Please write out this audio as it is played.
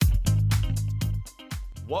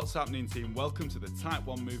What's happening, team? Welcome to the Type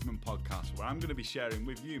 1 Movement Podcast, where I'm going to be sharing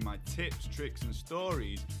with you my tips, tricks and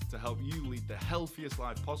stories to help you lead the healthiest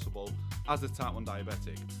life possible as a Type 1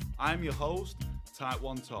 diabetic. I'm your host, Type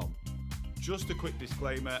 1 Tom. Just a quick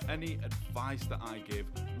disclaimer, any advice that I give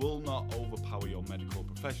will not overpower your medical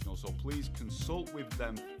professional, so please consult with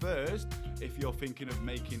them first if you're thinking of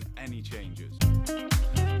making any changes.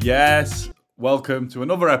 Yes, welcome to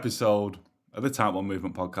another episode of the Type 1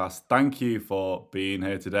 Movement Podcast. Thank you for being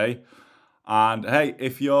here today. And hey,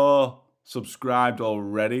 if you're subscribed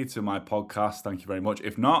already to my podcast, thank you very much.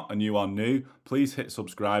 If not, and you are new, please hit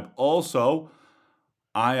subscribe. Also,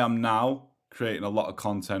 I am now creating a lot of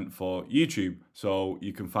content for YouTube. So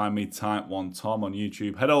you can find me Type 1 Tom on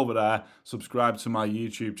YouTube. Head over there, subscribe to my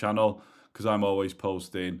YouTube channel because I'm always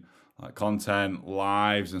posting like content,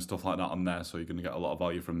 lives and stuff like that on there. So you're going to get a lot of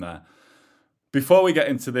value from there. Before we get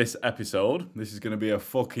into this episode, this is going to be a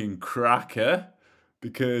fucking cracker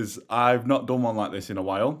because I've not done one like this in a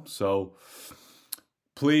while. So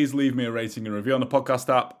please leave me a rating and review on the podcast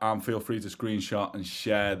app and feel free to screenshot and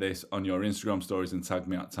share this on your Instagram stories and tag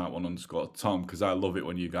me at type1_Tom because I love it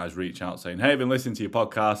when you guys reach out saying, hey, I've been listening to your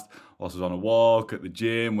podcast whilst I was on a walk, at the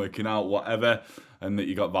gym, working out, whatever, and that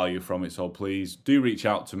you got value from it. So please do reach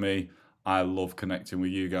out to me. I love connecting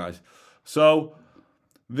with you guys. So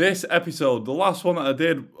this episode, the last one that I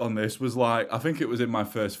did on this was I think it was in my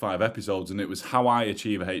first 5 episodes, and it was how I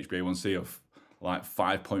achieve a HbA1c of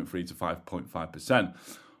 5.3 to 5.5%.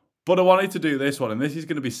 But I wanted to do this one, and this is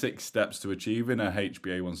going to be 6 steps to achieving a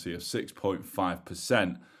HbA1c of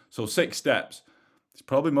 6.5%. So 6 steps. It's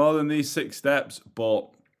probably more than these 6 steps,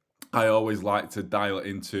 but I always like to dial it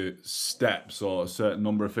into steps or a certain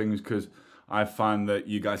number of things because I find that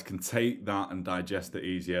you guys can take that and digest it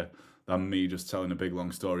easier than me just telling a big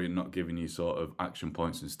long story and not giving you sort of action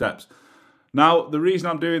points and steps. Now, the reason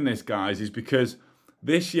I'm doing this, guys, is because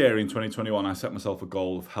this year in 2021, I set myself a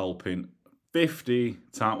goal of helping 50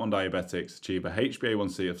 Type 1 diabetics achieve a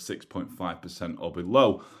HbA1c of 6.5% or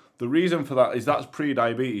below. The reason for that is that's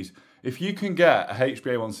pre-diabetes. If you can get a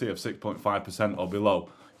HbA1c of 6.5% or below,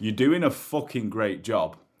 you're doing a fucking great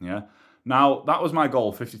job, yeah? Now, that was my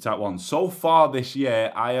goal, 50 Type 1. So far this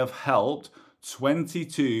year, I have helped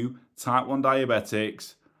 22 Type 1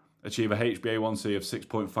 diabetics achieve a HbA1c of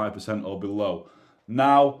 6.5% or below.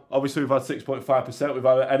 Now, obviously, we've had 6.5%. We've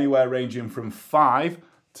had anywhere ranging from 5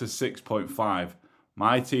 to 6.5.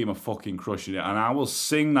 My team are fucking crushing it. And I will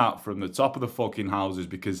sing that from the top of the fucking houses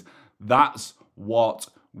because that's what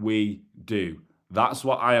we do. That's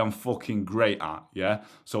what I am fucking great at, yeah?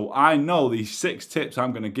 So I know these 6 tips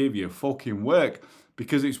I'm going to give you fucking work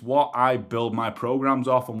because it's what I build my programs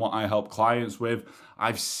off and what I help clients with.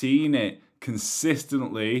 I've seen it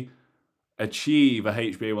consistently achieve a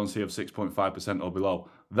HbA1c of 6.5% or below.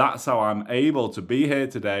 That's how I'm able to be here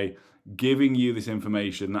today giving you this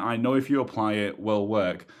information that I know if you apply it will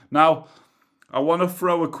work. Now, I want to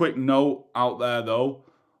throw a quick note out there though,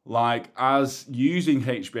 as using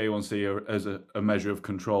HbA1c as a measure of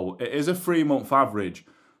control, it is a 3-month average.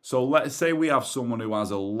 So let's say we have someone who has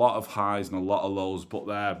a lot of highs and a lot of lows, but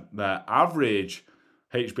their average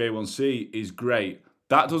HbA1c is great.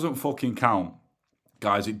 That doesn't fucking count.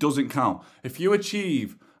 Guys, it doesn't count. If you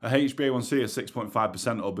achieve a HbA1c of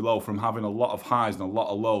 6.5% or below from having a lot of highs and a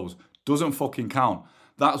lot of lows, doesn't fucking count.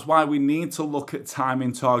 That's why we need to look at time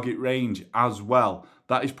in target range as well.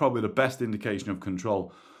 That is probably the best indication of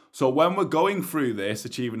control. So when we're going through this,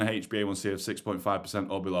 achieving a HbA1c of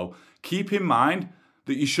 6.5% or below, keep in mind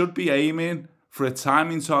that you should be aiming for a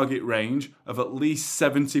time in target range of at least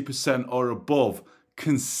 70% or above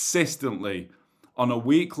consistently on a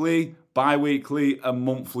weekly, bi-weekly and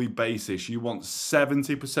monthly basis. You want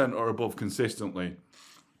 70% or above consistently.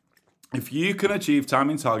 If you can achieve time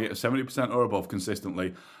in target of 70% or above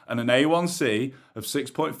consistently and an A1C of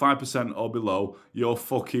 6.5% or below, you're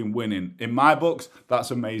fucking winning. In my books,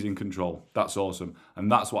 that's amazing control. That's awesome.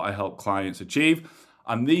 And that's what I help clients achieve.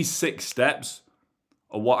 And these 6 steps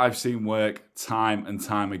are what I've seen work time and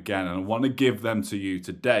time again. And I want to give them to you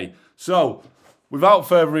today. So without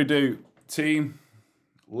further ado, team,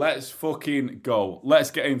 let's fucking go.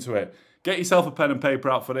 Let's get into it. Get yourself a pen and paper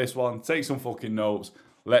out for this one. Take some fucking notes.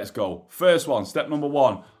 Let's go. First one, step number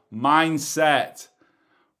 1, mindset.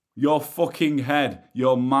 Your fucking head,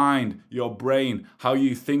 your mind, your brain, how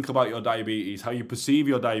you think about your diabetes, how you perceive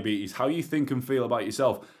your diabetes, how you think and feel about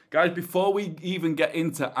yourself. Guys, before we even get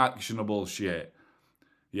into actionable shit,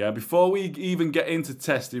 before we even get into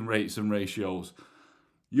testing rates and ratios,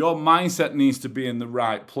 your mindset needs to be in the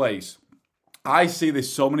right place. I see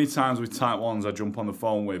this so many times with type 1s I jump on the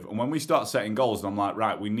phone with. And when we start setting goals, I'm like,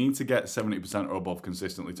 right, we need to get 70% or above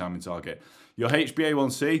consistently timing target. Your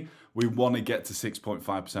HbA1c, we want to get to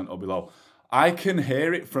 6.5% or below. I can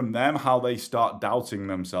hear it from them how they start doubting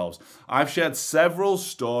themselves. I've shared several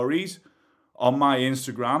stories on my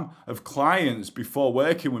Instagram of clients before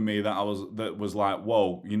working with me that was like,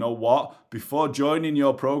 whoa, you know what? Before joining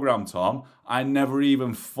your program, Tom, I never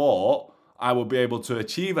even thought I would be able to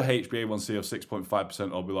achieve a HbA1c of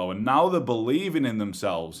 6.5% or below. And now they're believing in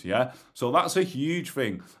themselves, yeah? So that's a huge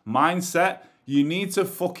thing. Mindset, you need to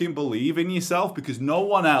fucking believe in yourself because no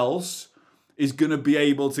one else is going to be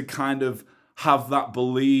able to kind of have that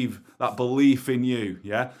belief in you,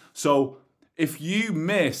 yeah? So if you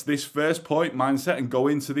miss this first point, mindset, and go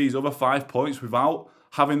into these other 5 points without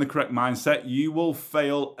having the correct mindset, you will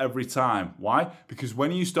fail every time. Why? Because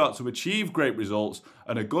when you start to achieve great results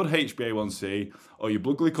and a good HbA1c or your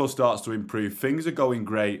blood glucose starts to improve, things are going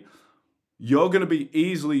great, you're going to be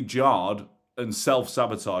easily jarred and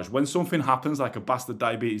self-sabotage. When something happens like a bastard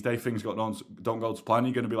diabetes day, things don't go to plan,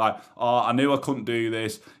 you're going to be like, oh, I knew I couldn't do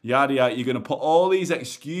this, yada yada. You're going to put all these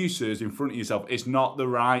excuses in front of yourself. It's not the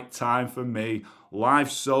right time for me.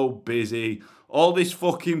 Life's so busy. All this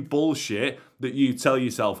fucking bullshit that you tell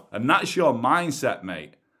yourself. And that's your mindset,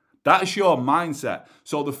 mate. That's your mindset.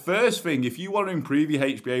 So the first thing, if you want to improve your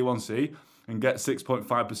HbA1c and get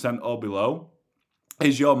 6.5% or below,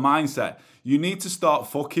 is your mindset. You need to start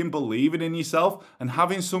fucking believing in yourself and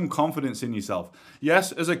having some confidence in yourself.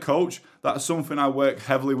 Yes, as a coach, that's something I work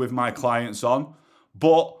heavily with my clients on,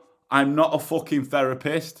 but I'm not a fucking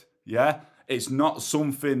therapist, yeah? It's not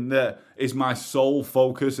something that is my sole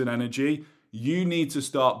focus and energy. You need to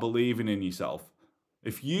start believing in yourself.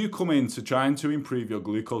 If you come into trying to improve your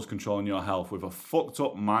glucose control and your health with a fucked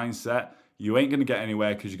up mindset, you ain't going to get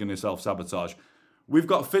anywhere because you're going to self-sabotage. We've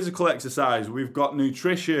got physical exercise, we've got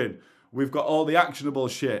nutrition, we've got all the actionable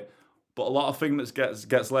shit. But a lot of things that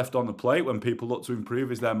gets left on the plate when people look to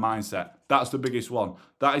improve is their mindset. That's the biggest one.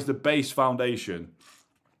 That is the base foundation.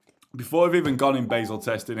 Before we've even gone in basal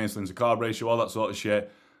testing, insulin to carb ratio, all that sort of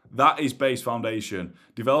shit, that is base foundation.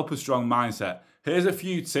 Develop a strong mindset. Here's a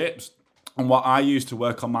few tips on what I use to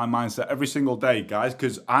work on my mindset every single day, guys,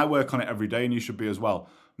 because I work on it every day and you should be as well.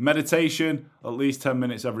 Meditation, at least 10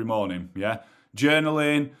 minutes every morning, yeah?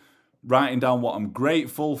 Journaling, writing down what I'm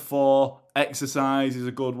grateful for. Exercise is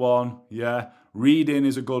a good one, yeah? Reading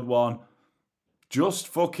is a good one. Just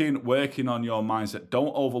fucking working on your mindset.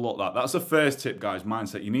 Don't overlook that. That's the first tip, guys,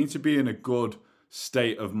 mindset. You need to be in a good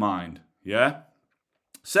state of mind, yeah?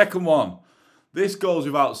 Second one, this goes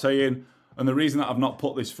without saying, and the reason that I've not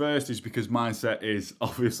put this first is because mindset is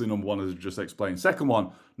obviously number one, as I just explained. Second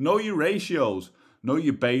one, know your ratios. Know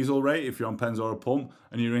your basal rate if you're on pens or a pump,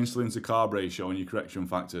 and your insulin to carb ratio and your correction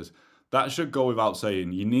factors. That should go without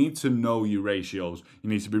saying. You need to know your ratios.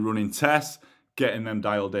 You need to be running tests, getting them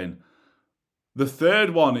dialed in. The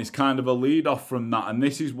third one is kind of a lead off from that, and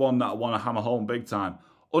this is one that I want to hammer home big time.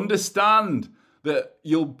 Understand that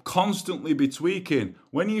you'll constantly be tweaking.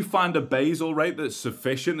 When you find a basal rate that's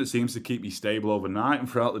sufficient, that seems to keep you stable overnight and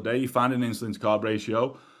throughout the day, you find an insulin to carb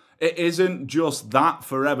ratio, it isn't just that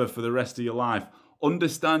forever for the rest of your life.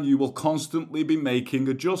 Understand you will constantly be making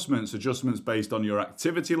adjustments based on your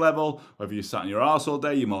activity level, whether you sat on your arse all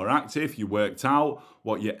day, you're more active, you worked out,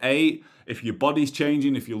 what you ate, if your body's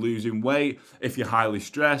changing, if you're losing weight, if you're highly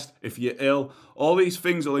stressed, if you're ill. All these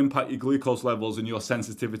things will impact your glucose levels and your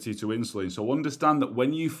sensitivity to insulin. So understand that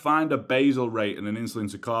when you find a basal rate and an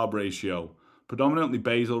insulin to carb ratio, predominantly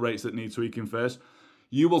basal rates that need tweaking first,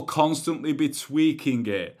 you will constantly be tweaking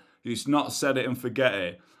it. It's not set it and forget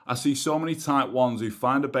it. I see so many type 1s who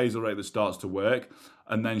find a basal rate that starts to work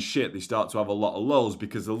and then they start to have a lot of lulls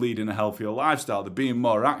because they're leading a healthier lifestyle. They're being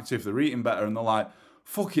more active, they're eating better, and they're like,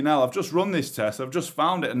 fucking hell, I've just run this test, I've just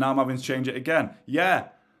found it, and now I'm having to change it again. Yeah,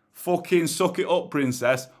 fucking suck it up,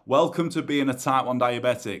 princess. Welcome to being a type 1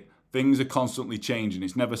 diabetic. Things are constantly changing.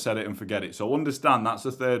 It's never set it and forget it. So understand, that's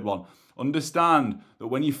the third one. Understand that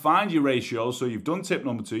when you find your ratios, so you've done tip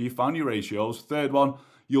number 2, you found your ratios. Third one,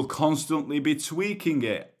 you'll constantly be tweaking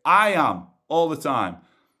it. I am, all the time.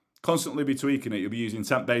 Constantly be tweaking it. You'll be using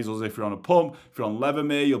temp basals if you're on a pump. If you're on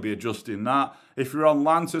Levemir, you'll be adjusting that. If you're on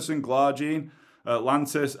Lantus and Glargine,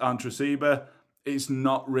 Lantus and Tresiba, it's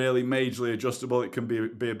not really majorly adjustable. It can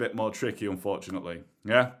be a bit more tricky, unfortunately.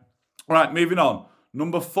 Yeah? Right, moving on.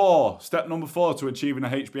 Step number 4 to achieving a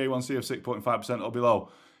HbA1c of 6.5% or below.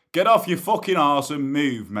 Get off your fucking arse and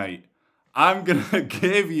move, mate. I'm going to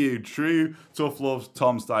give you true tough love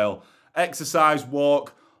Tom style. Exercise,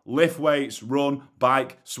 walk, lift weights, run,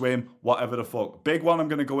 bike, swim, whatever the fuck. Big one I'm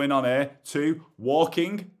going to go in on here. 2,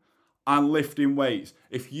 walking. and lifting weights.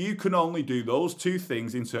 If you can only do those two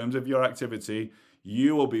things in terms of your activity,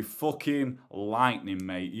 you will be fucking lightning,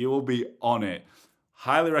 mate. You will be on it.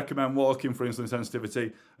 Highly recommend walking for insulin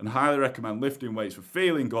sensitivity and highly recommend lifting weights for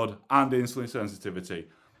feeling good and insulin sensitivity.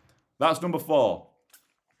 That's number 4.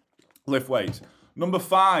 Lift weights. Number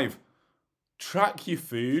 5, track your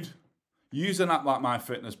food. Use an app like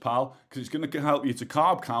MyFitnessPal because it's going to help you to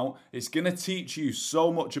carb count. It's going to teach you so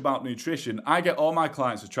much about nutrition. I get all my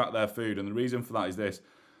clients to track their food, and the reason for that is this.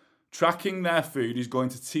 Tracking their food is going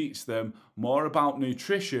to teach them more about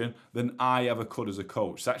nutrition than I ever could as a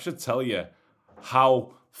coach. That should tell you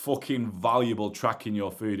how fucking valuable tracking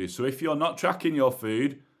your food is. So if you're not tracking your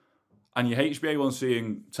food and your HbA1c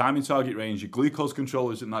and time in target range, your glucose control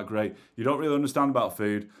isn't that great, you don't really understand about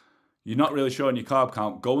food, you're not really showing your carb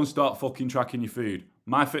count, go and start fucking tracking your food.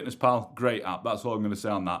 MyFitnessPal, great app. That's all I'm going to say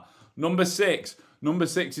on that. Number 6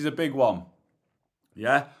 is a big one.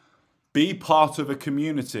 Yeah? Be part of a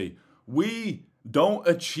community. We don't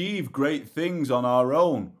achieve great things on our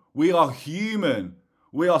own. We are human.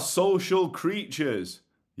 We are social creatures.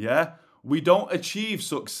 Yeah? We don't achieve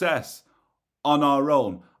success on our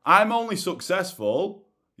own. I'm only successful,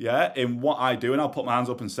 in what I do, and I'll put my hands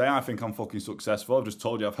up and say I think I'm fucking successful. I've just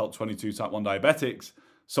told you I've helped 22 type 1 diabetics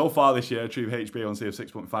so far this year achieve HbA1c of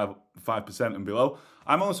 6.5% and below.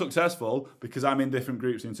 I'm only successful because I'm in different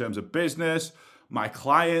groups in terms of business, my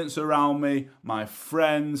clients around me, my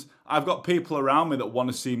friends. I've got people around me that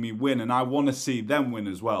want to see me win, and I want to see them win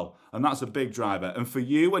as well. And that's a big driver. And for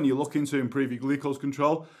you, when you're looking to improve your glucose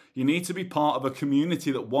control, you need to be part of a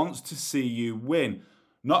community that wants to see you win.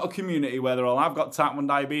 Not a community where they're all, I've got type 1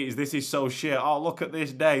 diabetes, this is so shit, oh, look at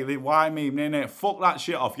this day, why me, nah. Fuck that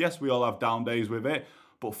shit off. Yes, we all have down days with it,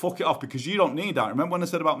 but fuck it off because you don't need that. Remember when I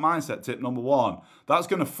said about mindset, tip number 1? That's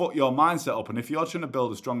going to fuck your mindset up. And if you're trying to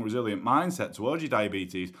build a strong, resilient mindset towards your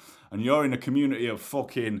diabetes and you're in a community of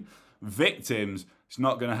fucking victims, it's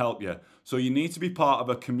not going to help you. So you need to be part of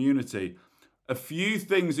a community. A few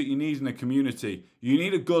things that you need in a community. You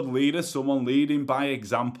need a good leader, someone leading by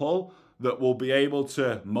example that will be able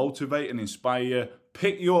to motivate and inspire you,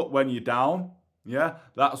 pick you up when you're down. Yeah,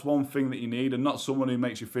 that's one thing that you need, and not someone who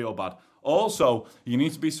makes you feel bad. Also, you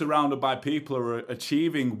need to be surrounded by people who are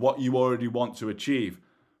achieving what you already want to achieve.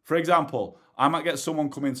 For example, I might get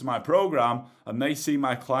someone come into my program and they see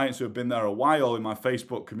my clients who have been there a while in my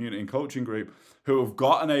Facebook community and coaching group who have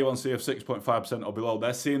got an A1C of 6.5% or below.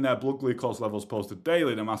 They're seeing their blood glucose levels posted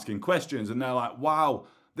daily and I'm asking questions and they're like, wow,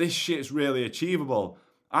 this shit's really achievable.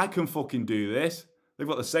 I can fucking do this. They've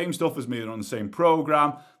got the same stuff as me. They're on the same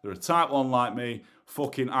program. They're a type 1 like me.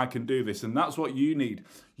 Fucking, I can do this. And that's what you need.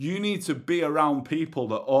 You need to be around people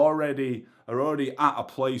that are already at a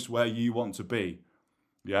place where you want to be.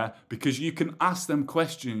 Yeah? Because you can ask them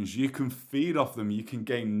questions. You can feed off them. You can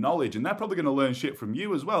gain knowledge. And they're probably going to learn shit from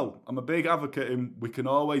you as well. I'm a big advocate in we can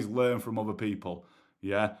always learn from other people.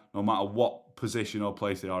 Yeah? No matter what position or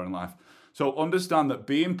place they are in life. So understand that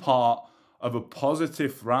being part of a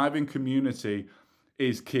positive, thriving community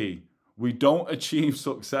is key. We don't achieve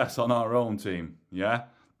success on our own, team, yeah?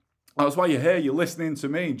 That's why you're here, you're listening to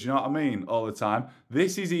me, do you know what I mean, all the time?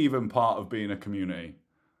 This is even part of being a community,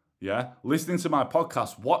 yeah? Listening to my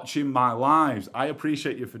podcast, watching my lives, I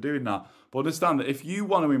appreciate you for doing that. But understand that if you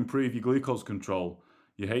want to improve your glucose control,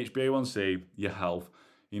 your HbA1c, your health,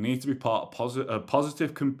 you need to be part of a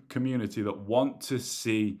positive community that want to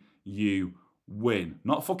see you win.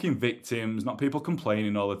 Not fucking victims, not people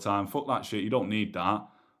complaining all the time. Fuck that shit, you don't need that.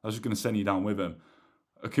 I was just going to send you down with them.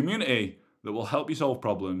 A community that will help you solve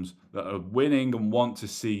problems, that are winning and want to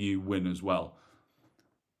see you win as well.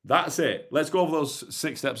 That's it. Let's go over those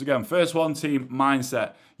 6 steps again. First one, team,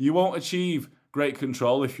 mindset. You won't achieve great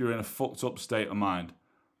control if you're in a fucked up state of mind.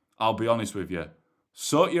 I'll be honest with you.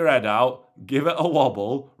 Sort your head out, give it a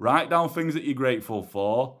wobble, write down things that you're grateful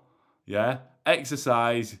for, yeah?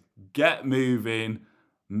 Exercise, get moving,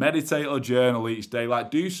 meditate or journal each day. Like,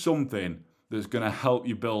 do something that's going to help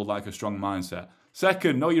you build like a strong mindset.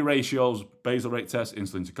 Second, know your ratios, basal rate test,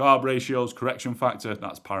 insulin to carb ratios, correction factor.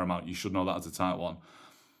 That's paramount. You should know that as a type 1.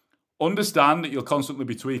 Understand that you'll constantly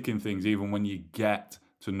be tweaking things even when you get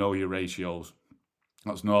to know your ratios.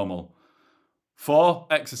 That's normal. 4,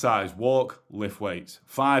 exercise, walk, lift weights.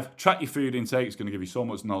 5, track your food intake. It's going to give you so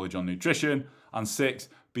much knowledge on nutrition. And 6,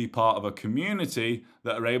 be part of a community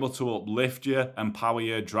that are able to uplift you, empower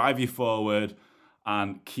you, drive you forward,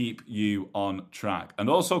 and keep you on track. And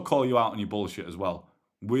also call you out on your bullshit as well.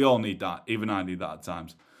 We all need that. Even I need that at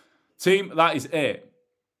times. Team, that is it.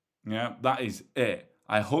 Yeah, that is it.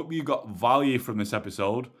 I hope you got value from this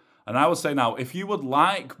episode. And I will say now, if you would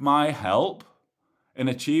like my help in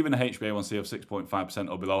achieving a HbA1c of 6.5%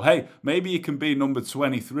 or below, hey, maybe you can be number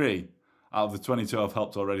 23 out of the 22 I've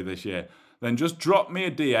helped already this year, then just drop me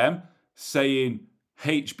a DM saying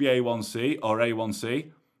HbA1c or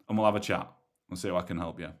A1c, and we'll have a chat and see how I can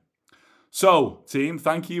help you. So, team,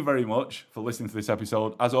 thank you very much for listening to this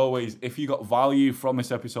episode. As always, if you got value from this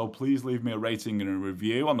episode, please leave me a rating and a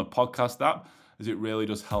review on the podcast app, as it really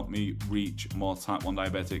does help me reach more type 1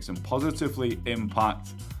 diabetics and positively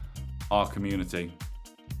impact our community.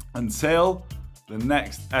 Until the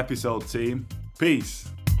next episode, team, peace.